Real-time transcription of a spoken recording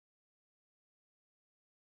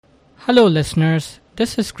Hello, listeners.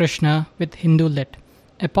 This is Krishna with Hindu Lit,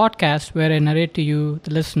 a podcast where I narrate to you,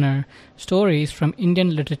 the listener, stories from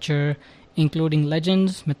Indian literature, including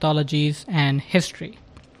legends, mythologies, and history.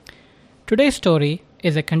 Today's story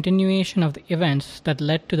is a continuation of the events that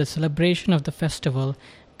led to the celebration of the festival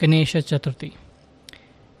Ganesha Chathurthi.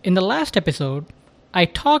 In the last episode, I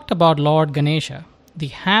talked about Lord Ganesha, the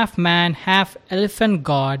half-man, half-elephant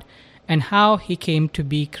god, and how he came to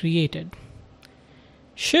be created.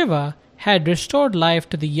 Shiva had restored life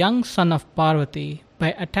to the young son of Parvati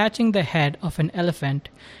by attaching the head of an elephant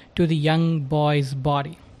to the young boy's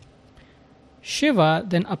body. Shiva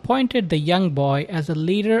then appointed the young boy as the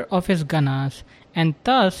leader of his Ganas, and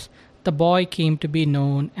thus the boy came to be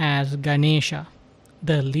known as Ganesha,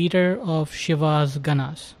 the leader of Shiva's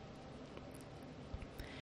Ganas.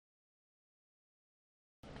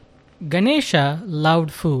 Ganesha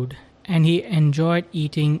loved food, and he enjoyed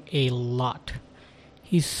eating a lot.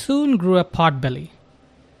 He soon grew a potbelly.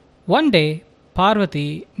 One day,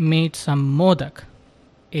 Parvati made some modak,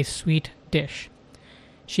 a sweet dish.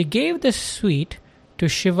 She gave this sweet to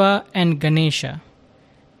Shiva and Ganesha.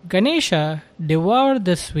 Ganesha devoured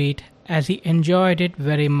the sweet as he enjoyed it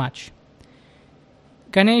very much.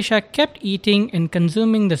 Ganesha kept eating and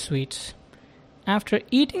consuming the sweets. After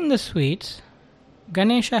eating the sweets,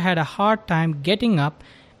 Ganesha had a hard time getting up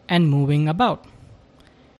and moving about.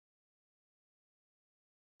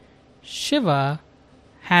 Shiva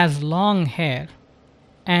has long hair,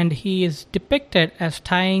 and he is depicted as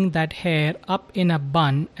tying that hair up in a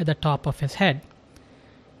bun at the top of his head.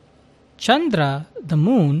 Chandra, the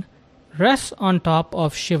moon, rests on top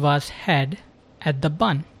of Shiva's head at the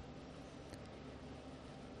bun.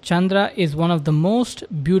 Chandra is one of the most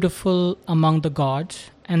beautiful among the gods,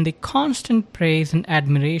 and the constant praise and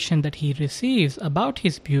admiration that he receives about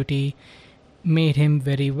his beauty made him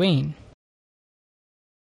very vain.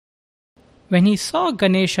 When he saw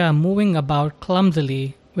Ganesha moving about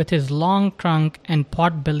clumsily with his long trunk and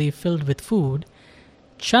potbelly filled with food,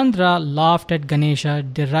 Chandra laughed at Ganesha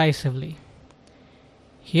derisively.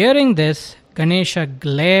 Hearing this, Ganesha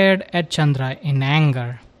glared at Chandra in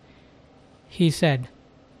anger. He said,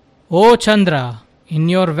 "O Chandra, in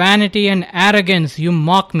your vanity and arrogance you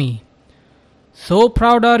mock me. So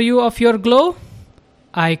proud are you of your glow?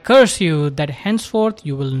 I curse you that henceforth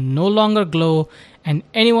you will no longer glow, and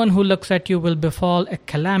anyone who looks at you will befall a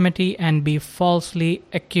calamity and be falsely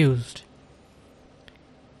accused."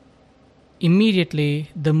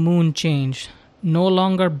 Immediately the moon changed, no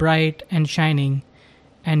longer bright and shining,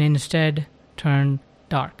 and instead turned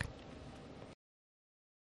dark.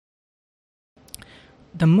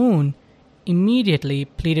 The moon immediately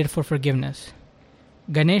pleaded for forgiveness.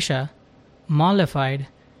 Ganesha, mollified,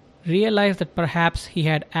 realized that perhaps he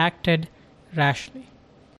had acted rashly.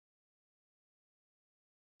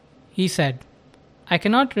 He said, "I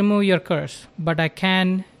cannot remove your curse, but I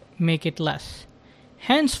can make it less.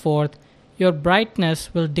 Henceforth, your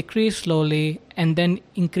brightness will decrease slowly and then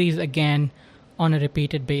increase again on a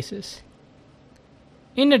repeated basis.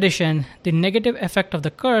 In addition, the negative effect of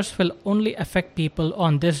the curse will only affect people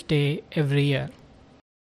on this day every year."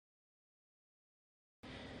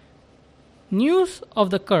 News of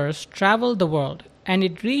the curse traveled the world, and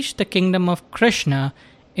it reached the kingdom of Krishna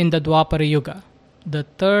in the Dwapara Yuga, the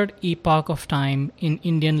third epoch of time in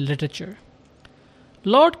Indian literature.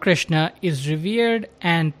 Lord Krishna is revered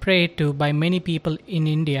and prayed to by many people in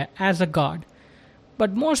India as a god,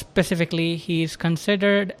 but more specifically, he is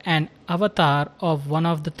considered an avatar of one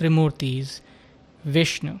of the Trimurtis,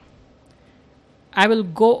 Vishnu. I will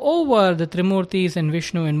go over the Trimurtis and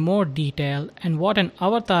Vishnu in more detail and what an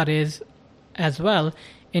avatar is as well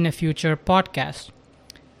in a future podcast.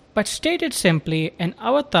 But stated simply, an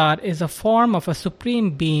avatar is a form of a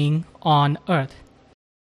supreme being on earth.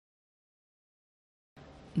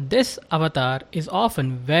 This avatar is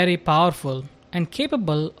often very powerful and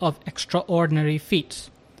capable of extraordinary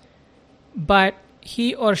feats. But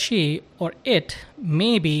he or she or it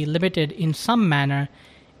may be limited in some manner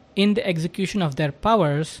in the execution of their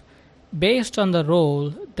powers based on the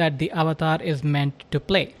role that the avatar is meant to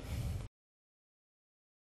play.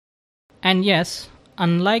 And yes,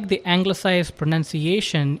 unlike the anglicized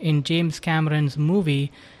pronunciation in James Cameron's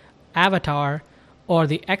movie Avatar or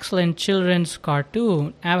the excellent children's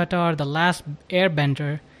cartoon Avatar: The Last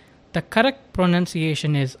Airbender, the correct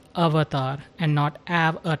pronunciation is Avatar and not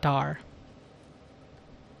Avatar.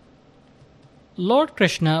 Lord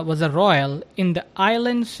Krishna was a royal in the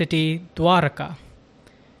island city Dwaraka.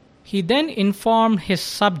 He then informed his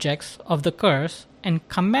subjects of the curse and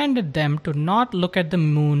commanded them to not look at the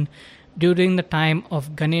moon during the time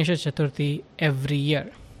of Ganesha Chathurthi every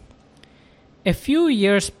year. A few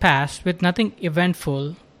years passed with nothing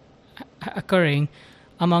eventful occurring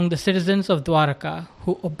among the citizens of Dwaraka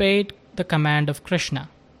who obeyed the command of Krishna.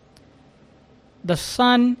 The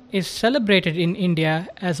sun is celebrated in India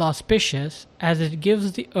as auspicious as it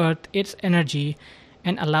gives the earth its energy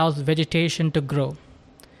and allows vegetation to grow,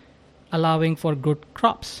 allowing for good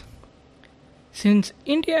crops. Since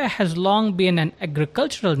India has long been an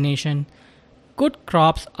agricultural nation, good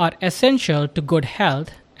crops are essential to good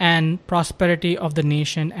health and prosperity of the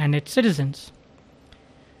nation and its citizens.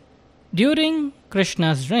 During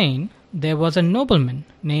Krishna's reign, there was a nobleman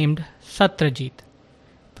named Satrajit,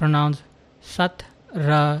 pronounced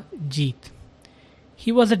Satrajit.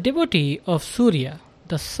 He was a devotee of Surya,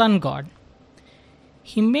 the sun god.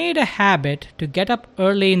 He made a habit to get up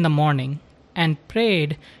early in the morning and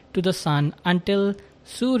prayed to the sun until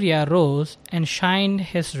Surya rose and shined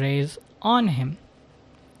his rays on him.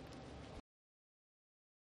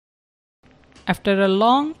 After a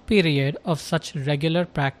long period of such regular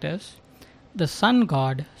practice, the sun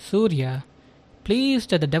god Surya,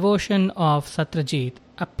 pleased at the devotion of Satrajit,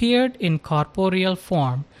 appeared in corporeal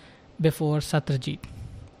form before Satrajit.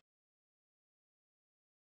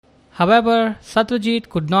 However, Satrajit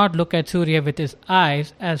could not look at Surya with his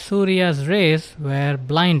eyes as Surya's rays were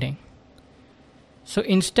blinding. So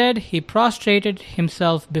instead he prostrated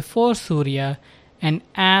himself before Surya and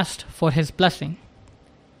asked for his blessing.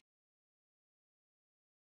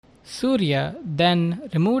 Surya then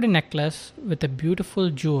removed a necklace with a beautiful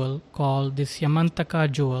jewel called the Syamantaka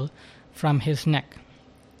jewel from his neck.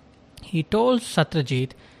 He told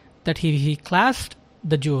Satrajit that he clasped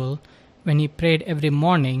the jewel when he prayed every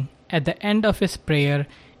morning. At the end of his prayer,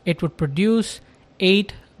 it would produce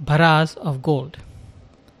 8 bharas of gold.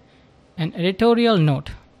 An editorial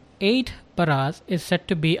note: 8 bharas is said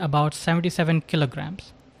to be about 77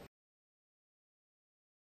 kilograms.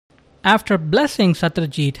 After blessing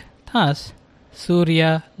Satrajit thus,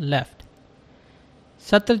 Surya left.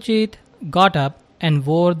 Satrajit got up and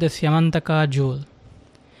wore the Syamantaka jewel.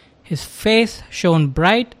 His face shone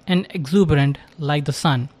bright and exuberant like the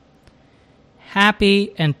sun.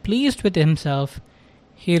 Happy and pleased with himself,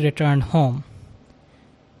 he returned home.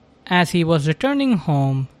 As he was returning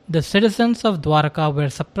home, the citizens of Dwaraka were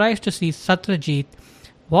surprised to see Satrajit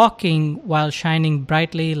walking while shining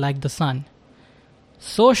brightly like the sun.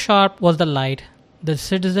 So sharp was the light, the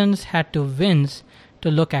citizens had to wince to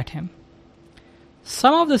look at him.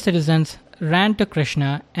 Some of the citizens ran to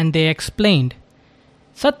Krishna and they explained,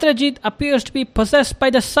 "Satrajit appears to be possessed by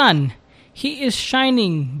the sun. He is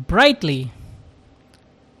shining brightly."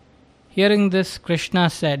 Hearing this, Krishna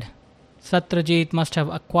said, "Satrajit must have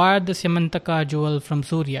acquired the Syamantaka jewel from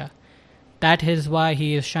Surya. That is why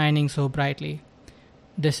he is shining so brightly.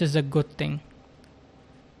 This is a good thing."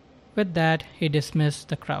 With that, he dismissed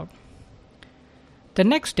the crowd. The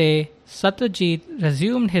next day, Satrajit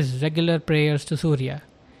resumed his regular prayers to Surya.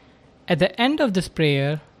 At the end of this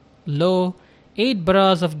prayer, lo, 8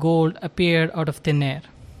 bharas of gold appeared out of thin air.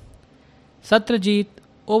 Satrajit,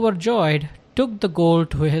 overjoyed, took the gold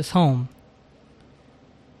to his home.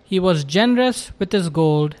 He was generous with his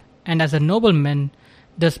gold and as a nobleman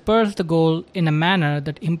dispersed the gold in a manner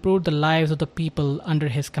that improved the lives of the people under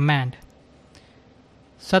his command.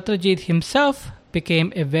 Satrajit himself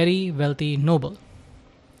became a very wealthy noble.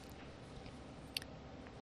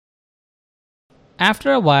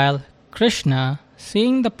 After a while, Krishna,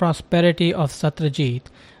 seeing the prosperity of Satrajit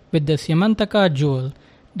with the Syamantaka jewel,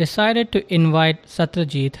 decided to invite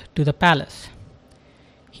Satrajit to the palace.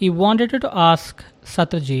 He wanted to ask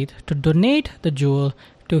Satrajit to donate the jewel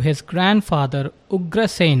to his grandfather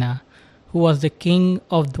Ugrasena, who was the king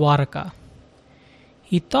of Dwaraka.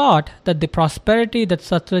 He thought that the prosperity that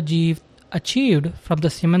Satrajit achieved from the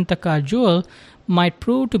Syamantaka jewel might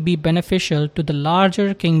prove to be beneficial to the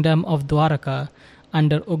larger kingdom of Dwaraka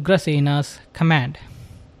under Ugrasena's command.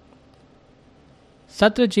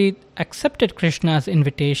 Satrajit accepted Krishna's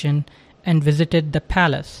invitation and visited the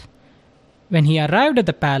palace. When he arrived at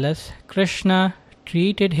the palace, Krishna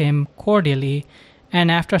treated him cordially and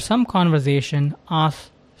after some conversation asked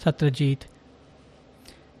Satrajit,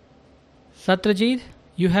 "Satrajit,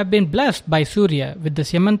 you have been blessed by Surya with the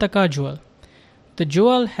Syamantaka jewel. The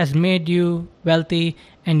jewel has made you wealthy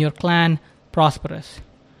and your clan prosperous.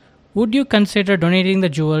 Would you consider donating the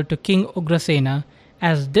jewel to King Ugrasena,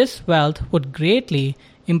 as this wealth would greatly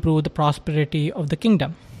improve the prosperity of the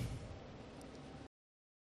kingdom?"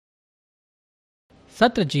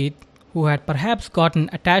 Satrajit, who had perhaps gotten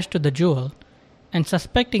attached to the jewel, and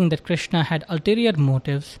suspecting that Krishna had ulterior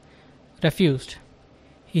motives, refused.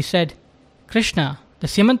 He said, "Krishna, the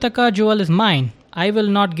Syamantaka jewel is mine. I will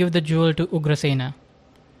not give the jewel to Ugrasena."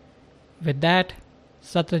 With that,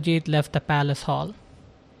 Satyajit left the palace hall.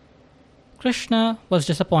 Krishna was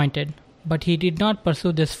disappointed, but he did not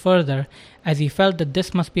pursue this further as he felt that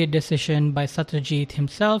this must be a decision by Satyajit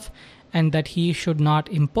himself and that he should not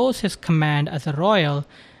impose his command as a royal,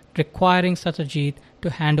 requiring Satyajit to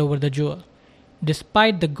hand over the jewel,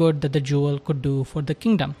 despite the good that the jewel could do for the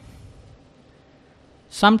kingdom.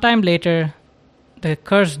 Sometime later, the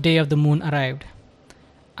cursed day of the moon arrived.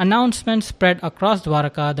 Announcements spread across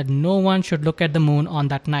Dwaraka that no one should look at the moon on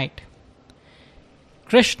that night.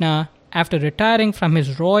 Krishna, after retiring from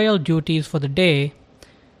his royal duties for the day,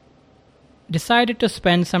 decided to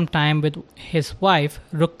spend some time with his wife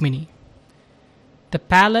Rukmini. The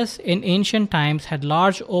palace in ancient times had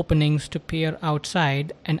large openings to peer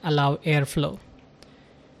outside and allow airflow.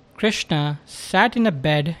 Krishna sat in a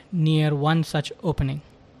bed near one such opening.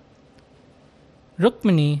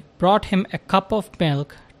 Rukmini brought him a cup of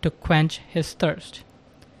milk to quench his thirst.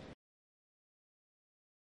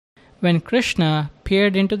 When Krishna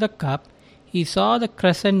peered into the cup, he saw the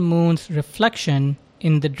crescent moon's reflection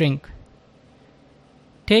in the drink.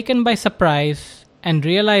 Taken by surprise and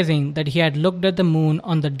realizing that he had looked at the moon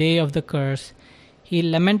on the day of the curse, he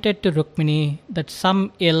lamented to Rukmini that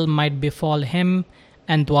some ill might befall him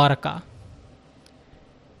and Dwaraka.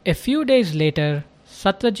 A few days later,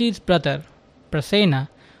 Satyajit's brother, Prasena,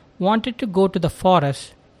 wanted to go to the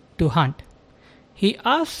forest to hunt. He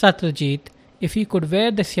asked Satyajit if he could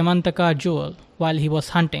wear the Syamantaka jewel while he was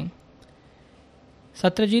hunting.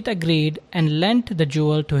 Satyajit agreed and lent the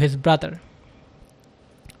jewel to his brother.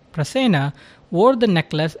 Prasena wore the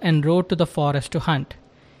necklace and rode to the forest to hunt.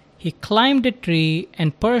 He climbed a tree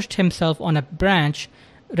and perched himself on a branch,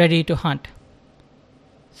 ready to hunt.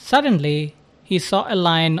 Suddenly, he saw a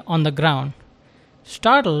lion on the ground.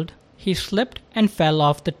 Startled, he slipped and fell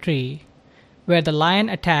off the tree, where the lion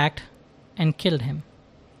attacked and killed him.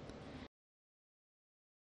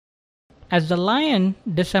 As the lion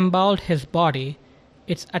disemboweled his body,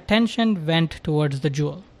 its attention went towards the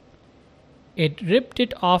jewel. It ripped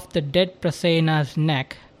it off the dead Prasena's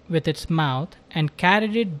neck with its mouth and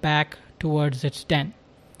carried it back towards its den.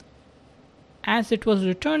 As it was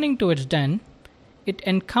returning to its den, it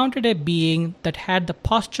encountered a being that had the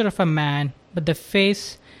posture of a man but the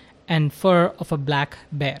face and fur of a black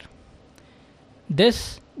bear.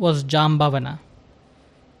 This was Jambavana.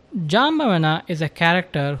 Jambavana is a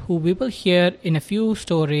character who we will hear in a few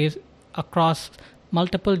stories across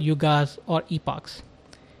multiple yugas or epochs.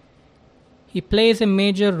 He plays a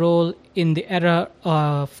major role in the era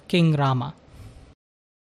of King Rama.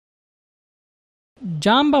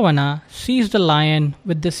 Jambavana sees the lion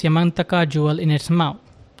with the Syamantaka jewel in its mouth.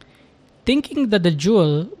 Thinking that the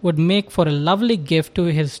jewel would make for a lovely gift to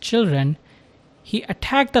his children, he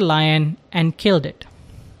attacked the lion and killed it.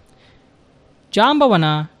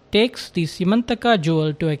 Jambavana takes the Syamantaka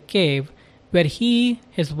jewel to a cave where he,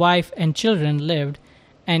 his wife and children lived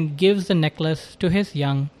and gives the necklace to his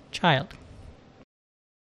young child.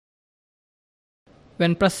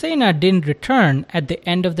 When Prasena didn't return at the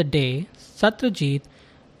end of the day, Satyajit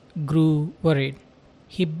grew worried.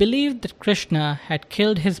 He believed that Krishna had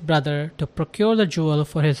killed his brother to procure the jewel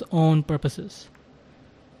for his own purposes.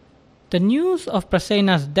 The news of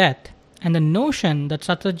Prasena's death and the notion that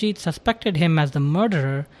Satyajit suspected him as the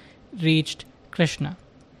murderer reached Krishna.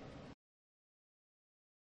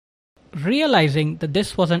 Realizing that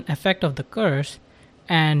this was an effect of the curse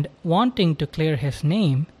and wanting to clear his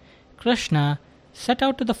name, Krishna set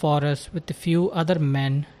out to the forest with a few other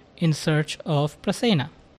men in search of Prasena.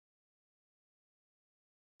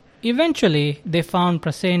 Eventually, they found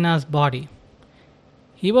Prasena's body.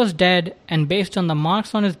 He was dead, and based on the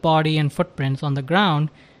marks on his body and footprints on the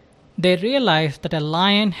ground, they realized that a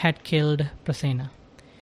lion had killed Prasena.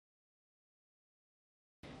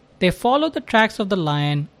 They followed the tracks of the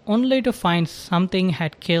lion only to find something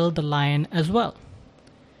had killed the lion as well.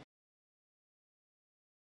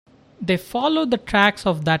 They followed the tracks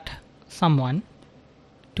of that someone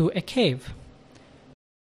to a cave.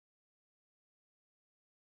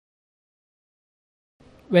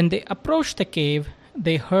 When they approached the cave,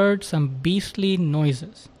 they heard some beastly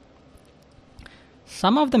noises.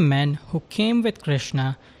 Some of the men who came with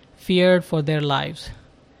Krishna feared for their lives.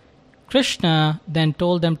 Krishna then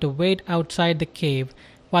told them to wait outside the cave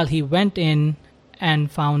while he went in and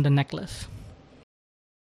found the necklace.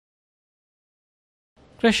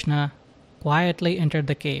 Krishna quietly entered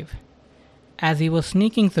the cave. As he was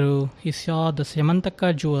sneaking through, he saw the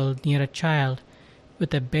Syamantaka jewel near a child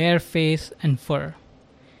with a bare face and fur.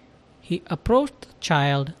 He approached the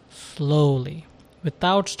child slowly,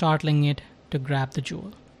 without startling it, to grab the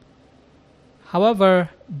jewel. However,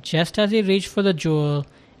 just as he reached for the jewel,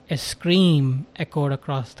 A scream echoed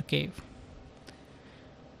across the cave.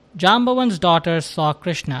 Jambavan's daughter saw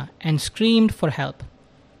Krishna and screamed for help.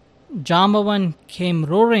 Jambavan came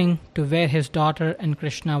roaring to where his daughter and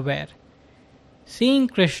Krishna were. Seeing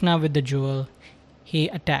Krishna with the jewel, he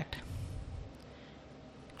attacked.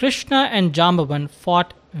 Krishna and Jambavan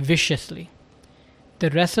fought viciously. They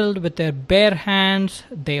wrestled with their bare hands,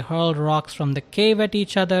 they hurled rocks from the cave at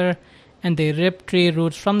each other, and they ripped tree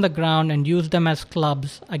roots from the ground and used them as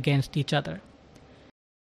clubs against each other.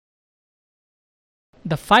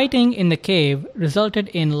 The fighting in the cave resulted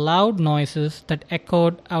in loud noises that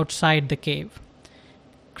echoed outside the cave.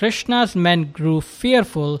 Krishna's men grew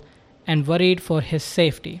fearful and worried for his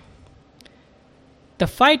safety. The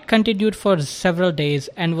fight continued for several days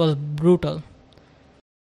and was brutal.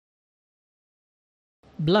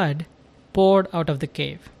 Blood poured out of the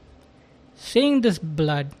cave. Seeing this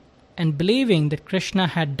blood and believing that Krishna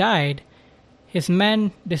had died, his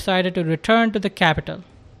men decided to return to the capital.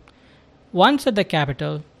 Once at the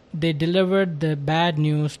capital, they delivered the bad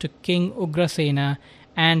news to King Ugrasena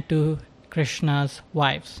and to Krishna's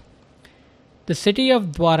wives. The city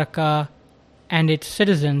of Dwaraka and its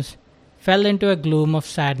citizens fell into a gloom of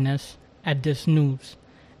sadness at this news,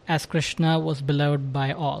 as Krishna was beloved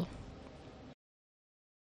by all.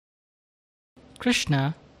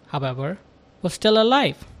 Krishna, however, was still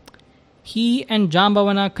alive. He and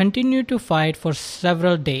Jambavana continued to fight for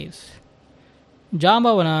several days.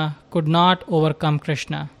 Jambavana could not overcome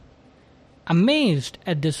Krishna. Amazed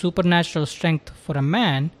at this supernatural strength for a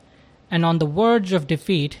man, and on the verge of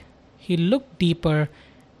defeat, he looked deeper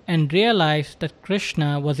and realized that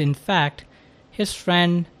Krishna was in fact his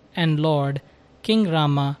friend and lord, King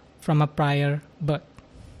Rama, from a prior birth.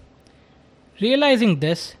 Realizing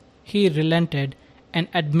this, he relented and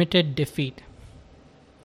admitted defeat.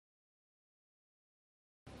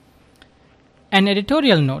 An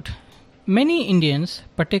editorial note. Many Indians,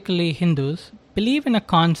 particularly Hindus, believe in a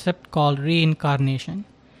concept called reincarnation.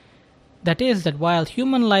 That is, that while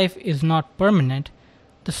human life is not permanent,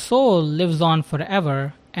 the soul lives on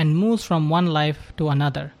forever and moves from one life to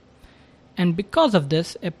another. And because of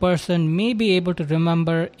this, a person may be able to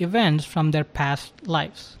remember events from their past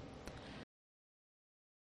lives.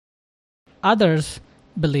 Others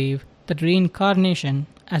believe that reincarnation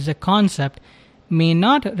as a concept may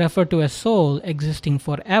not refer to a soul existing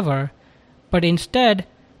forever, but instead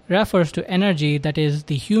refers to energy that is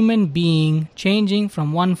the human being changing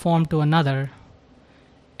from one form to another,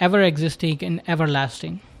 ever existing and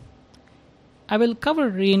everlasting. I will cover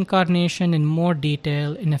reincarnation in more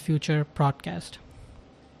detail in a future podcast.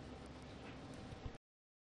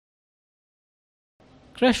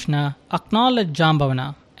 Krishna acknowledged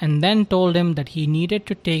Jambavana and then told him that he needed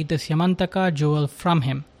to take the Syamantaka jewel from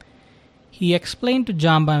him. He explained to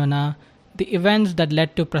Jambavana the events that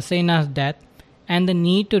led to Prasena's death and the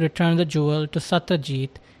need to return the jewel to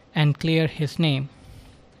Satyajit and clear his name.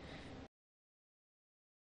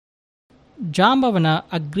 Jambavana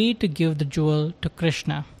agreed to give the jewel to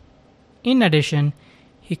Krishna. In addition,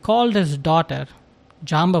 he called his daughter,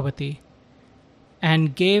 Jambavati,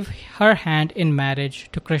 and gave her hand in marriage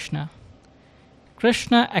to Krishna.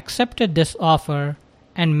 Krishna accepted this offer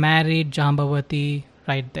and married Jambavati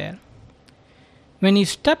right there. When he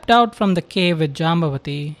stepped out from the cave with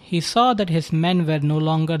Jambavati, he saw that his men were no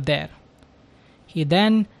longer there. He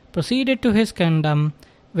then proceeded to his kingdom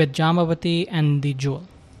with Jambavati and the jewel.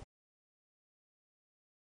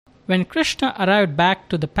 When Krishna arrived back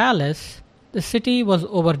to the palace, the city was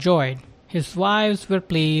overjoyed. His wives were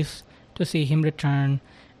pleased to see him return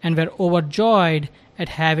and were overjoyed at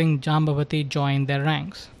having Jambavati join their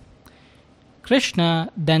ranks.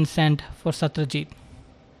 Krishna then sent for Satyajit.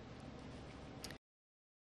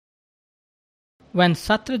 When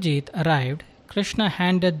Satyajit arrived, Krishna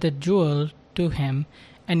handed the jewel to him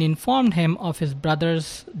and informed him of his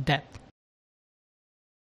brother's death.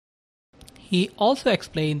 He also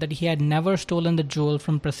explained that he had never stolen the jewel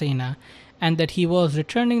from Prasena and that he was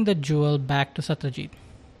returning the jewel back to Satyajit.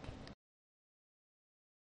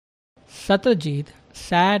 Satyajit,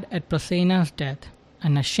 sad at Prasena's death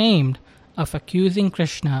and ashamed of accusing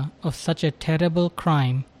Krishna of such a terrible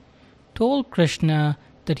crime, told Krishna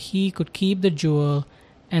that he could keep the jewel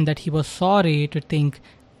and that he was sorry to think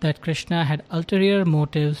that Krishna had ulterior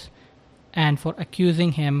motives and for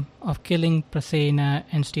accusing him of killing Prasena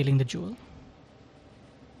and stealing the jewel.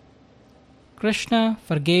 Krishna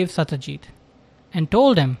forgave Satyajit and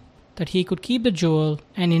told him that he could keep the jewel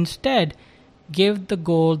and instead give the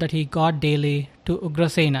gold that he got daily to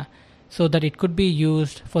Ugrasena so that it could be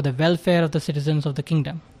used for the welfare of the citizens of the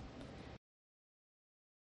kingdom.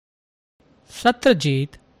 Satyajit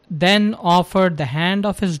then offered the hand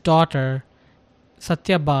of his daughter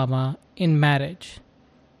Satyabhama in marriage.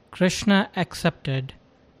 Krishna accepted,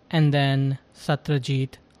 and then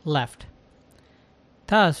Satyajit left.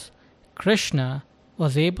 Thus, Krishna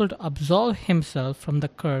was able to absolve himself from the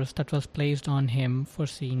curse that was placed on him for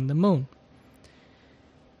seeing the moon.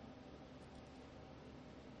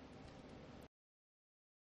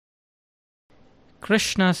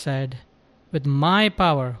 Krishna said, "With my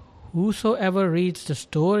power, whosoever reads the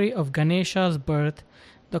story of Ganesha's birth,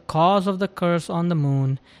 the cause of the curse on the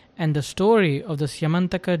moon, and the story of the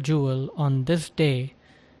Syamantaka jewel on this day,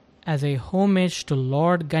 as a homage to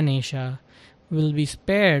Lord Ganesha, will be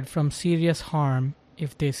spared from serious harm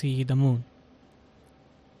if they see the moon."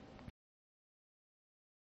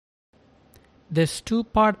 This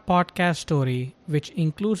two-part podcast story, which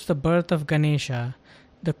includes the birth of Ganesha,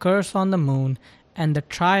 the curse on the moon, and the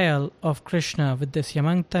trial of Krishna with the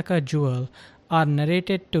Syamantaka jewel, are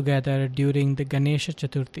narrated together during the Ganesha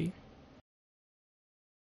Chathurthi.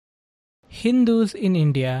 Hindus in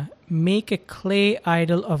India make a clay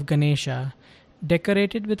idol of Ganesha,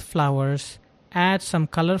 decorated with flowers, add some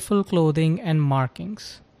colorful clothing and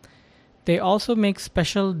markings. They also make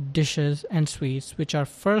special dishes and sweets which are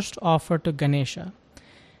first offered to Ganesha.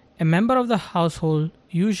 A member of the household,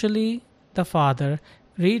 usually the father,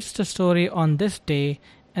 reads the story on this day,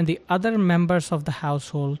 and the other members of the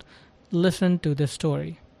household listen to the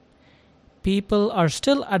story. People are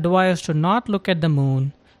still advised to not look at the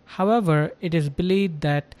moon. However, it is believed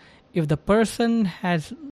that if the person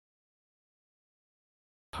has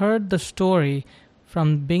heard the story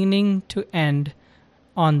from beginning to end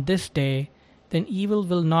on this day, then evil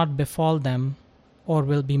will not befall them or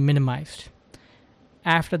will be minimized.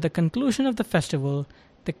 After the conclusion of the festival,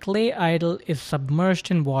 the clay idol is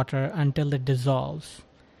submerged in water until it dissolves,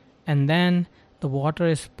 and then the water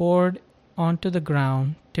is poured onto the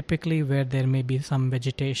ground, typically where there may be some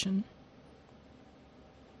vegetation.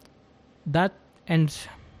 That ends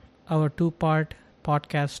our two-part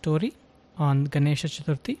podcast story on Ganesha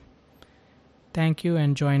Chathurthi. Thank you,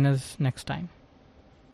 and join us next time.